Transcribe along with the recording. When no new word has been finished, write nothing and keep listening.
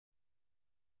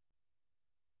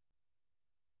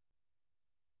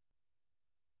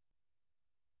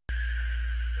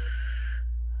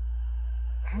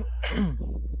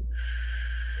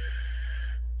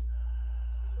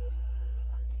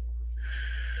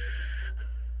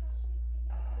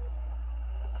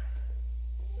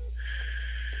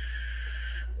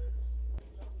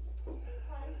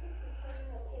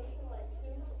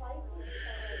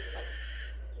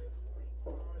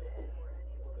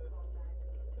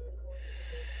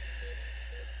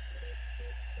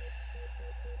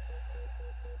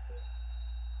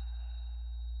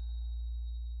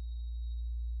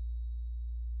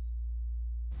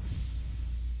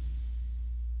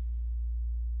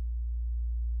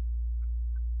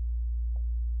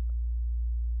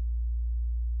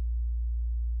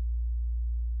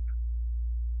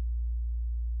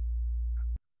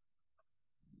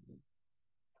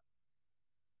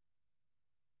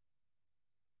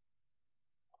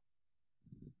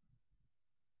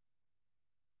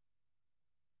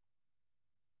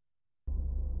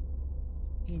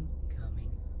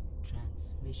Incoming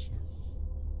transmission.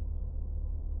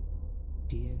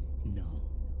 Dear Null,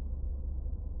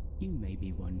 you may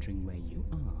be wondering where you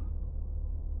are.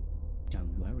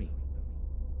 Don't worry.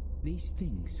 These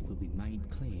things will be made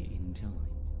clear in time.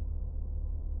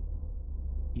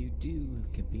 You do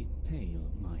look a bit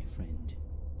pale, my friend.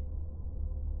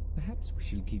 Perhaps we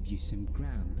shall give you some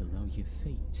ground below your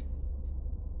feet.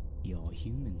 Your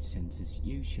human senses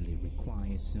usually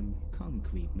require some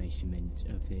concrete measurement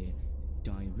of their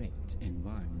direct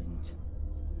environment.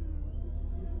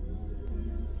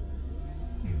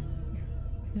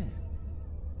 There.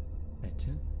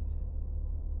 Better?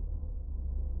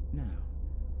 Now,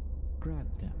 grab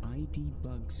the ID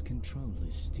Bugs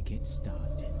controllers to get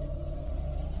started.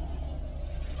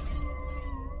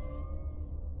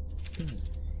 Good.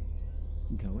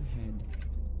 Go ahead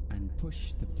and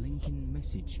push the blinking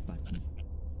message button.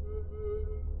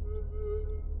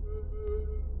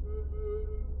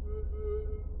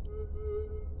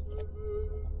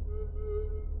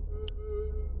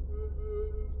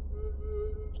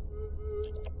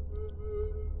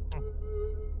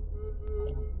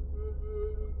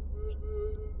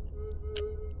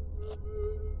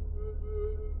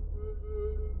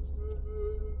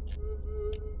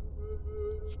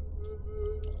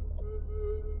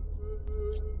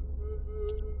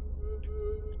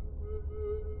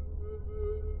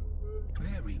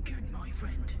 Very good, my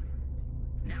friend.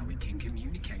 Now we can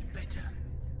communicate better.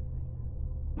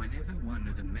 Whenever one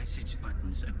of the message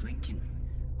buttons are blinking,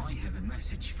 I have a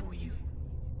message for you.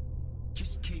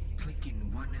 Just keep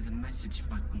clicking one of the message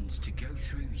buttons to go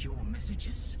through your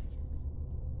messages.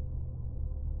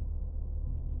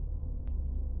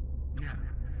 Now,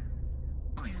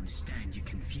 I understand your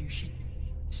confusion,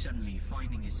 suddenly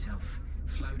finding yourself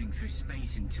floating through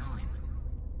space and time.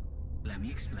 Let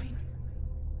me explain.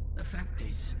 The fact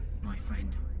is, my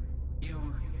friend,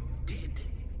 you're dead.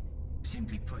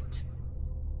 Simply put.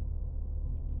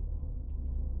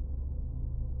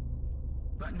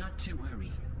 But not to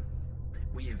worry.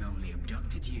 We have only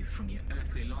abducted you from your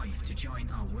earthly life to join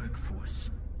our workforce.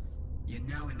 You're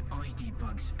now an ID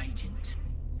Bugs agent.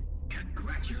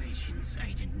 Congratulations,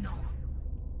 Agent Null.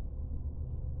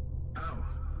 Oh,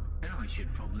 and I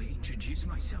should probably introduce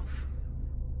myself.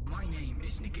 My name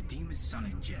is Nicodemus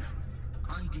Sullinger,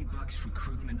 ID Bugs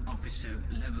Recruitment Officer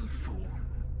Level 4,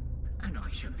 and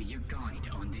I shall be your guide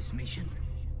on this mission.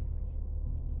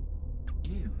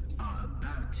 You are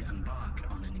about to embark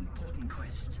on an important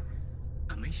quest,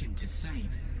 a mission to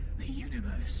save the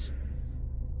universe.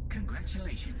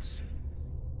 Congratulations.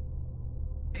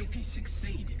 If you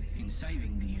succeed in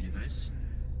saving the universe,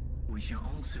 we shall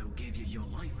also give you your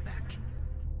life back.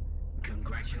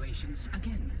 Congratulations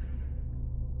again.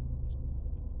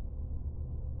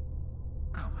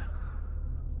 Oh well,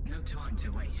 no time to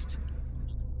waste.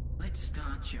 Let's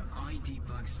start your ID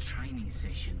Bugs training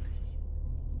session.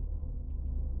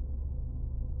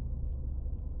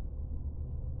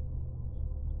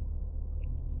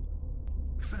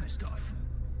 First off,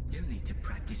 you'll need to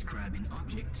practice grabbing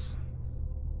objects.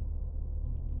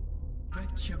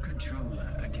 Put your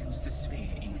controller against the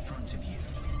sphere in front of you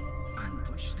and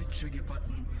push the trigger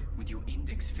button with your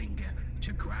index finger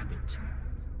to grab it.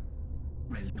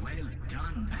 Well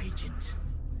done, Agent.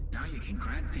 Now you can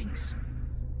grab things.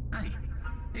 Hey,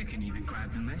 you can even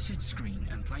grab the message screen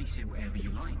and place it wherever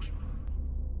you like.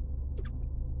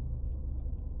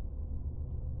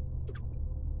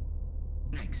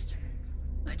 Next,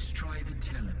 let's try the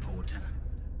teleporter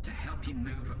to help you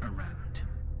move around.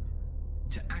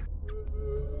 To act...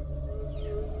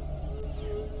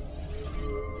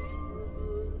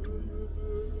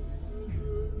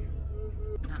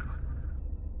 Now.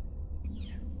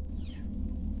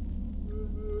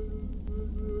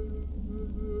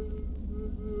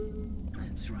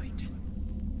 That's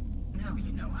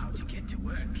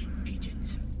work,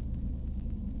 Agent.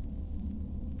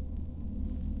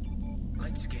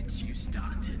 Let's get you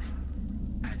started.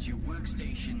 At your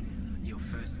workstation, your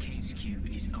first case cube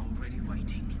is already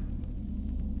waiting.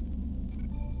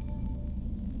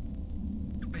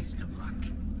 Best of luck.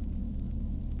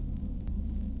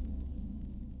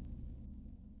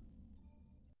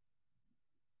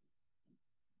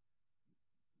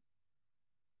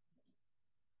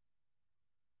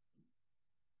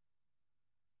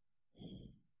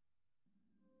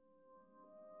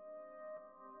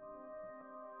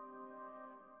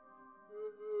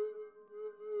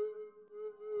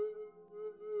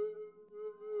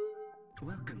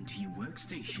 Welcome to your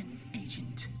workstation,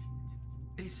 Agent.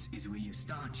 This is where you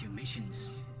start your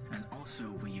missions, and also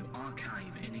where you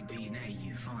archive any DNA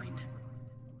you find.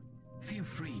 Feel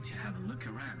free to have a look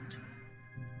around.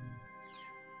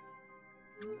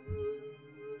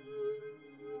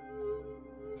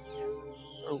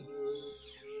 Oh.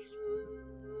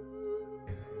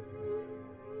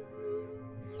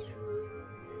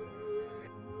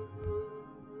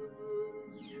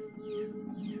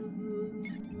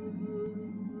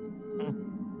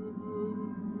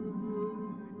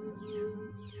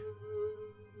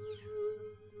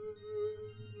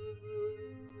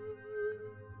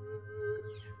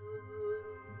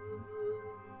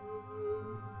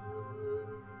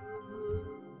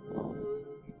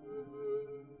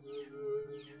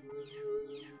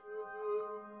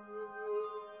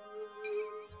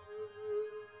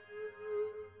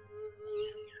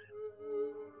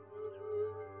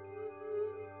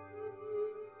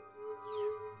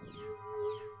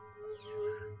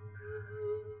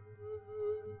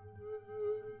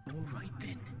 Alright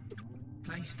then.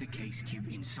 Place the case cube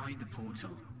inside the portal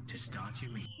to start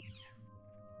your mission.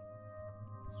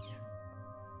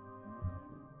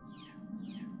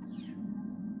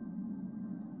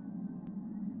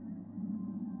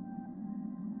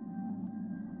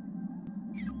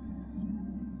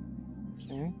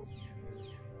 Okay.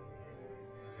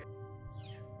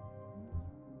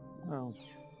 Oh.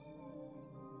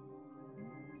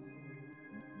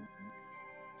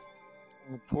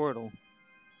 The portal.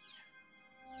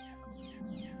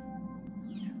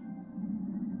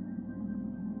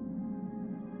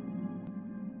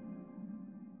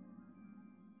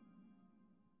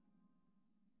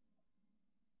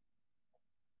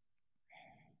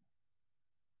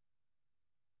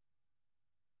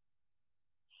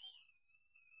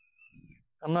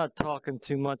 I'm not talking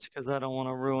too much because I don't want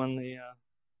to ruin the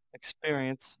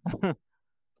experience.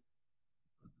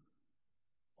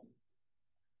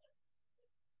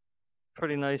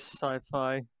 Pretty nice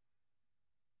sci-fi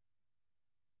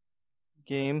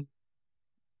game.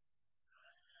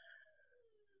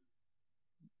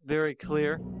 Very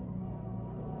clear. Ooh.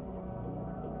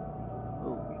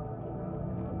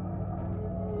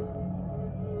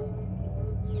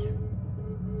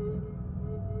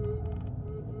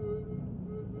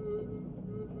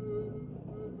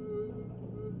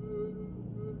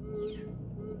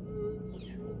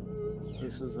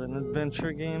 This is an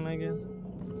adventure game, I guess.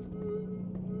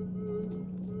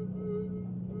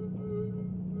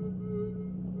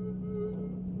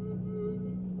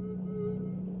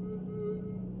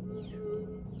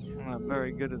 I'm not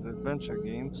very good at adventure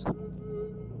games.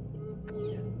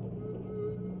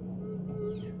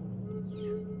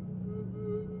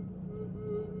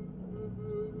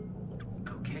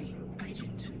 Okay,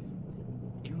 Agent.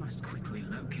 You must quickly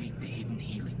locate the hidden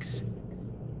helix.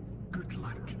 Good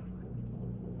luck.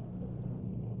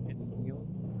 Hidden helix?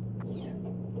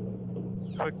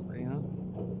 Quickly, huh?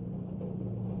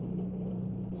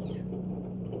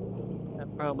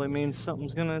 That probably means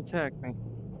something's gonna attack me.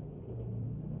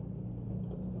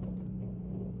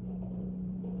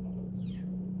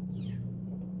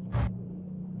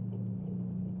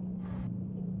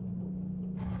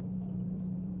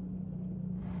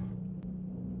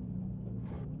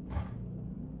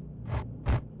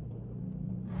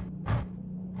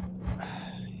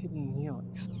 Hidden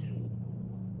helix.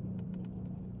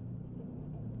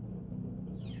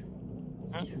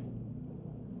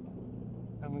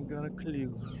 Haven't got a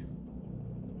clue.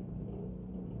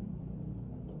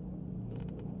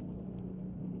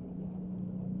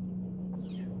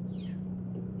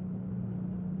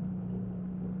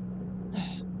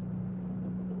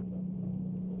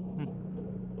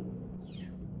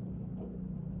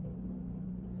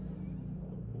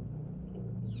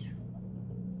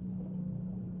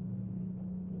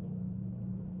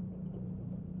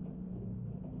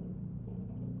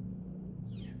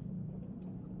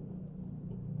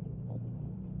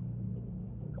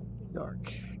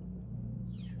 Dark.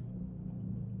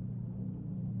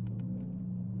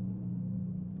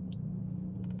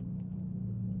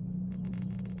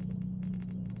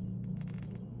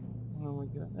 Oh my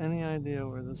god, any idea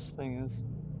where this thing is?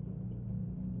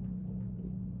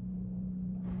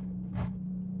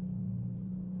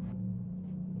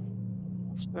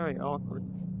 It's very awkward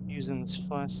using this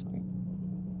flashlight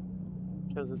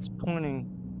because it's pointing,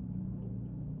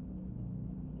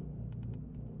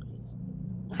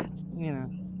 you know,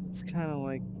 it's kind of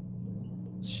like,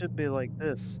 it should be like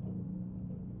this.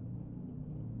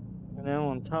 And now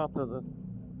on top of the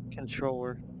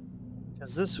controller,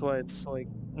 because this way it's like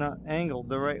not angled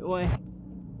the right way.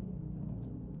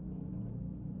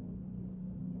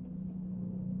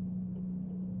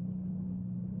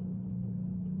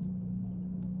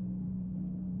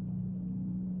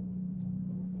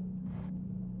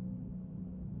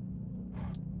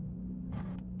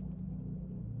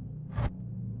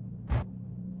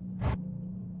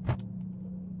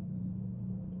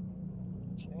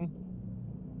 Okay.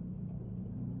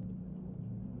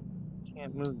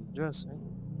 Can't move the dresser.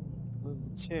 Move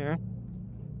the chair.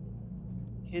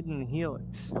 Hidden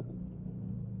helix.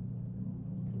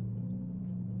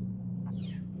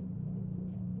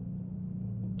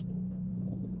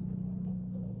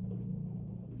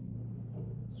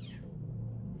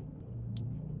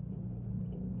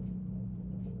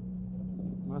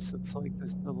 Unless it's like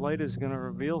this, the light is going to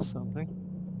reveal something.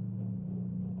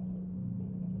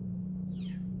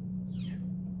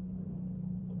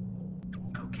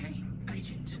 Okay,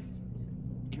 Agent.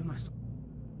 You must...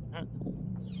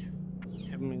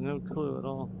 Giving me no clue at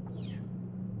all.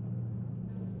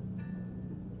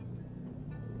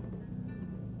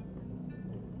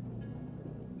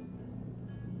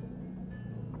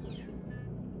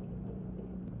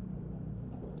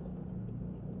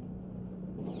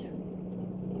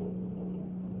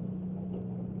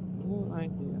 No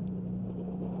idea.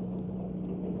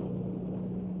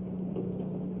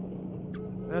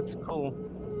 That's cool.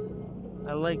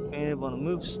 I like being able to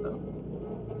move stuff.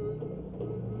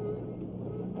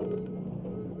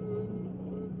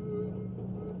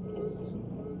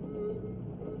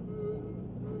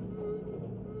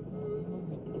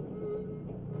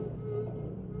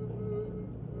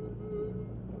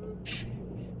 Shh.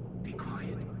 Be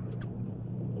quiet.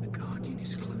 The Guardian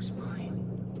is close by.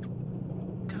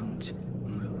 Don't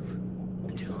move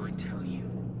until I tell you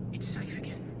it's safe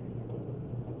again.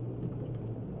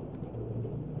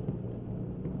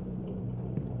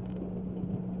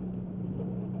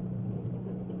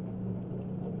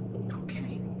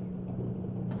 Okay.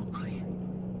 All clear.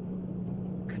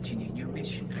 Continue your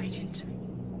mission, Agent.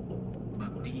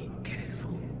 But be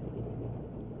careful.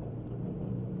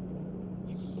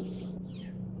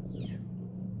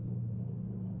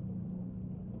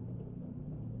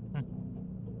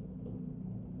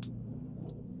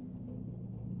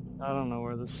 I don't know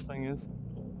where this thing is.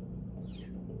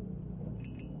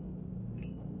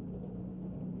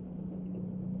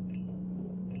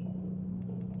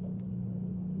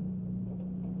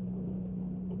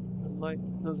 The light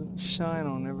doesn't shine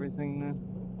on everything then.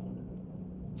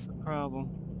 That's the problem.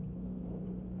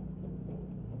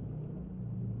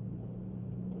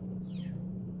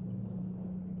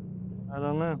 I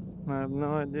don't know. I have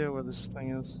no idea where this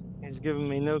thing is. He's given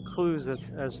me no clues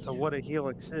as to what a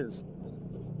helix is.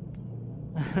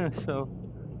 So,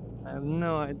 I have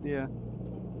no idea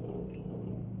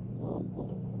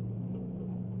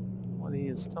what he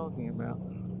is talking about.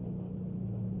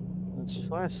 This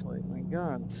flashlight, my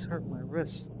god, it's hurt my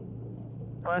wrist.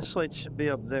 Flashlight should be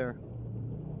up there.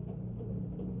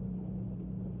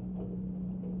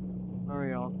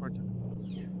 Very awkward.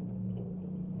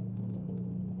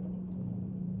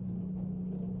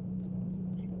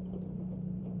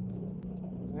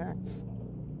 Max.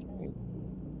 Okay.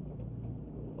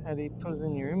 How do you put it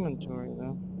in your inventory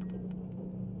though?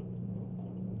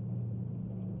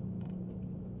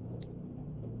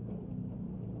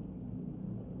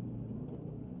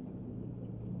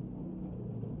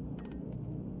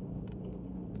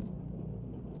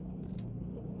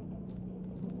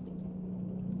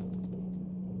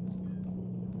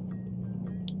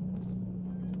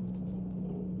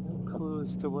 No clue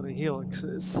as to what a helix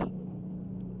is.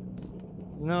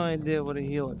 No idea what a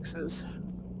helix is.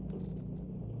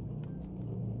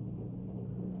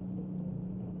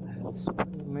 It's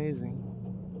pretty amazing.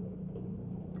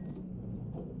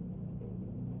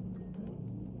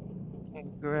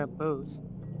 Can't grab both.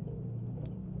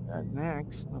 Got an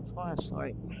axe and a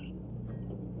flashlight.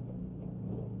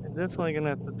 I'm definitely gonna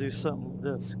have to do something with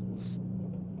this, 'cause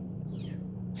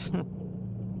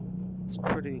it's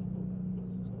pretty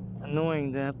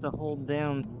annoying to have to hold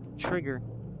down the trigger.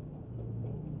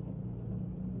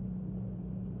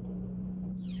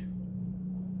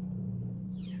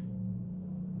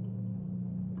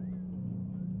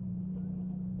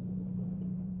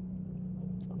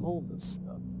 to hold this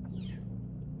stuff.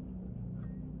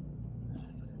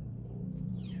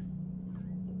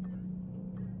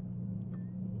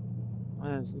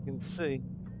 As you can see,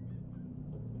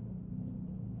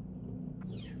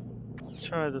 let's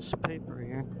try this paper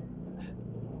here.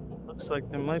 Looks like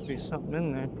there might be something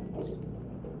in there.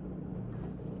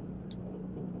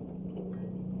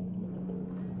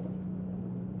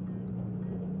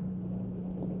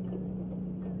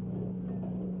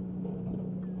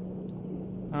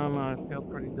 I don't know, I feel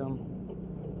pretty dumb.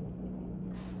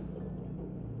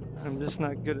 I'm just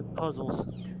not good at puzzles.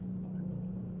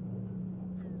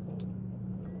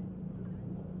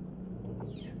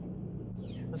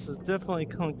 This is definitely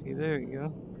clunky. There you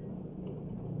go.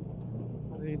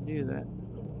 How do you do that?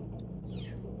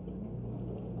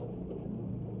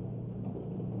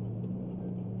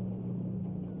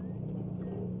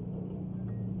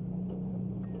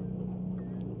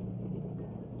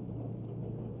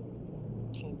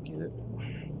 Can't get it.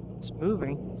 It's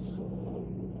moving.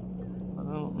 But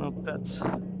I don't know if that's...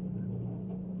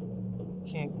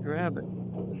 Can't grab it.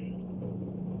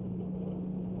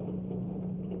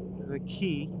 There's a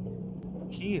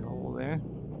keyhole there.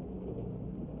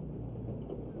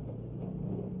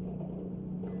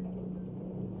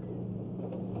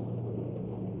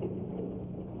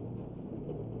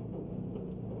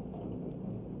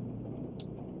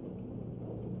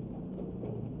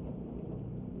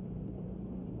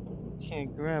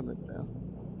 Can't grab it though.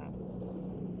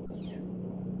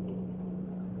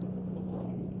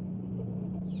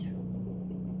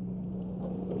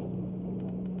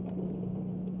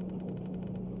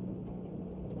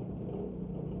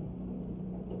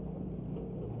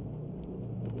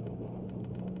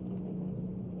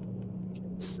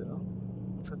 Okay, so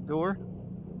it's a door.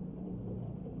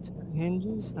 It's got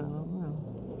hinges. I don't know.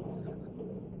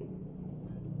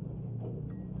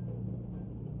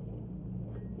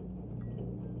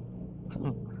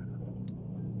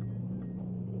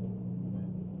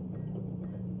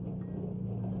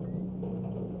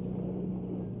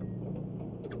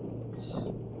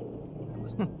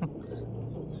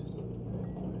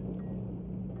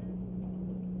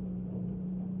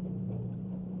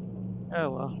 Oh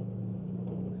well.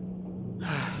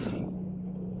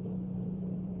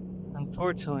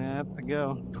 Unfortunately, I have to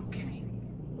go. Okay.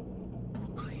 All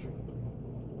clear.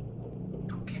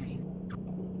 Okay.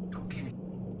 Okay.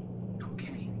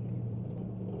 Okay.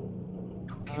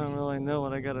 I don't really know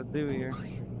what I gotta do here.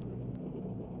 Clear.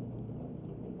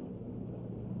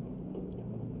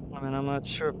 I mean, I'm not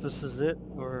sure if this is it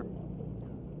or...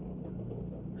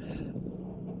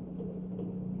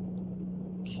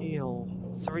 Keyhole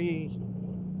 3.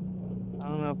 I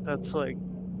don't know if that's like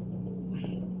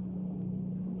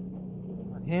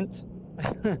a hint.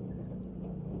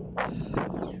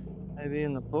 Maybe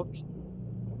in the book.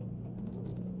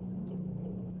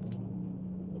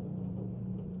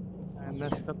 I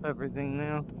messed up everything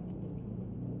now.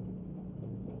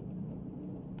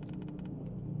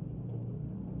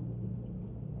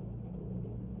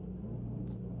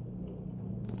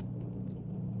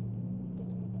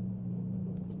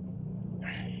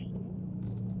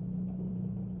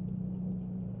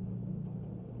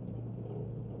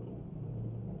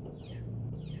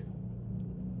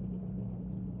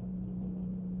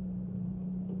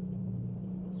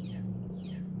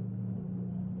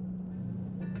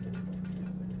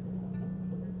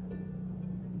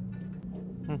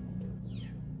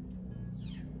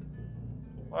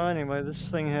 Well, anyway,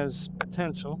 this thing has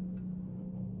potential.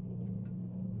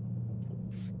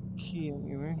 It's the key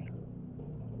anyway.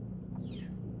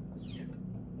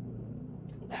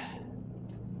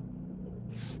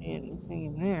 See anything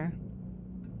in there?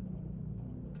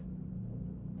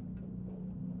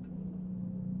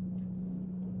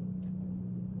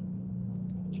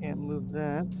 Can't move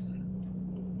that.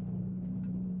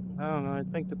 I don't know, I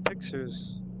think the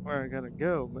picture's where I gotta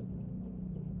go, but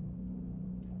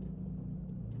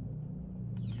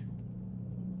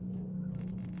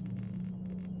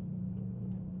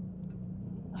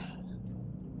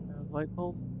light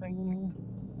bulb thing in here?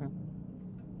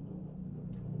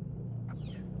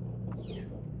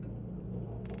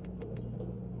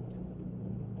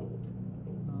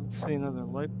 Let's see another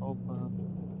light bulb,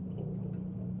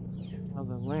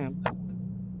 another lamp.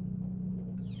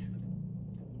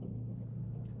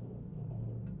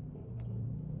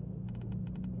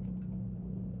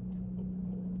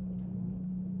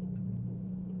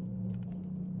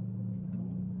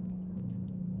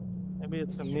 Maybe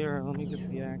it's a mirror. Let me get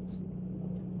the axe.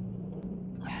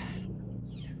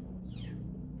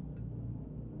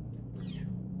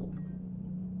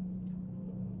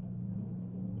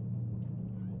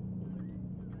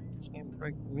 Can't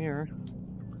break the mirror.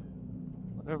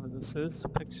 Whatever this is,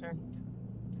 picture.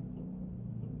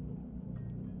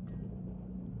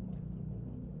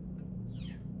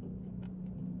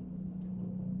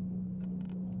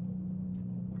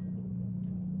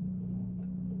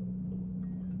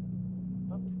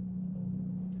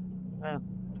 Oh,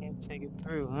 can't take it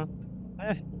through, huh?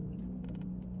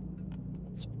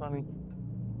 It's funny.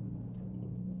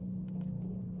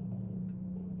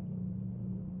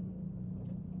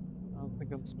 I don't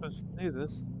think I'm supposed to do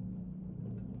this.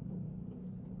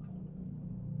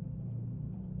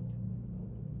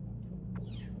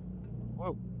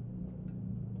 Whoa.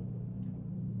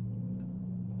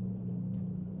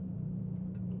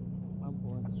 Oh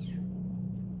boy.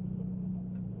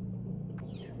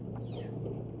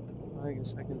 I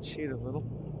guess I can cheat a little.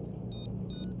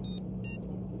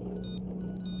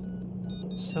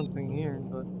 There's something here,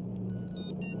 but...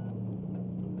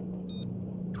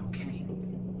 Okay.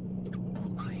 All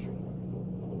clear.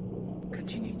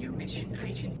 Continue your mission,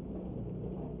 Agent.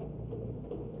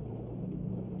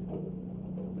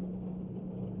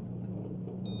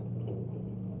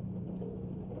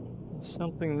 There's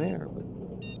something there, but...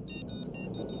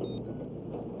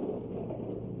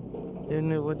 I don't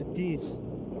know what it is.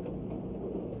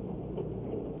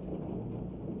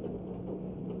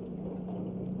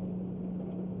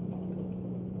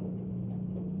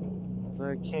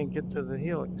 I can't get to the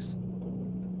helix.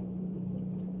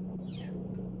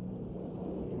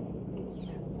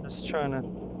 Just trying to,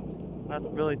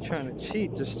 not really trying to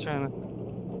cheat, just trying to,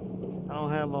 I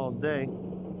don't have all day.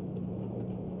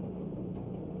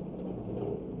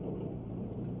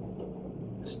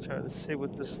 Just try to see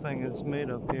what this thing is made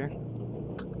of here.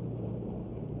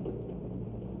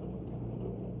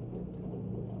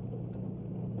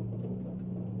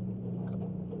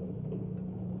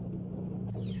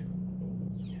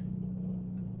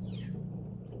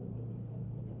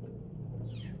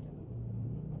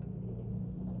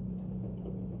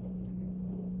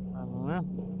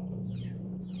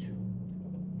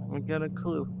 I got a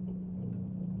clue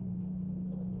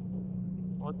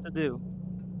what to do.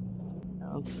 I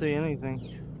don't see anything.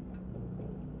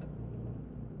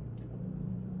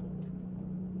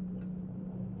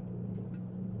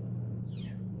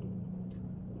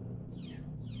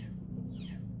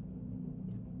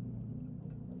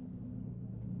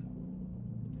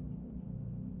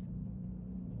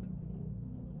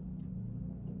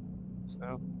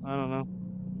 So, I don't know.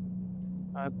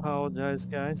 I apologize,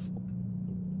 guys.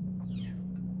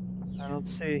 I don't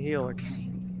see a helix.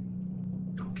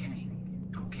 Okay.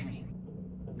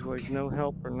 There's like no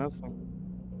help or nothing.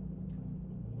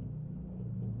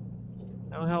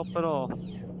 No help at all.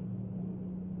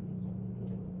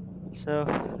 So,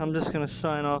 I'm just gonna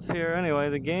sign off here. Anyway,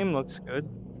 the game looks good.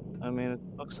 I mean, it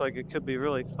looks like it could be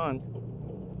really fun.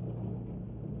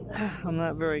 I'm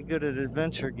not very good at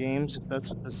adventure games, if that's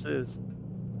what this is.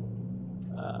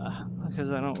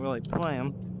 Because I don't really play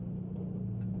them.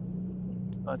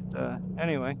 But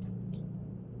anyway,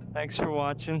 thanks for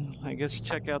watching. I guess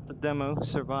check out the demo,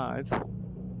 Survive.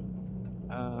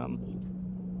 I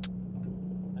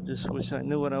just wish I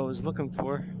knew what I was looking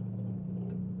for.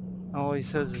 All he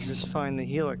says is just find the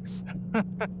helix.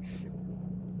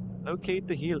 Locate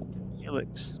the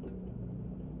helix.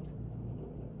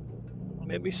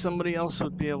 Maybe somebody else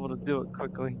would be able to do it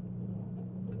quickly.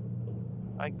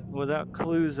 Without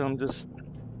clues, I'm just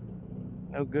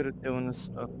no good at doing this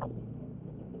stuff.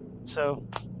 So,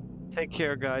 take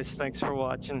care, guys. Thanks for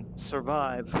watching.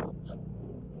 Survive.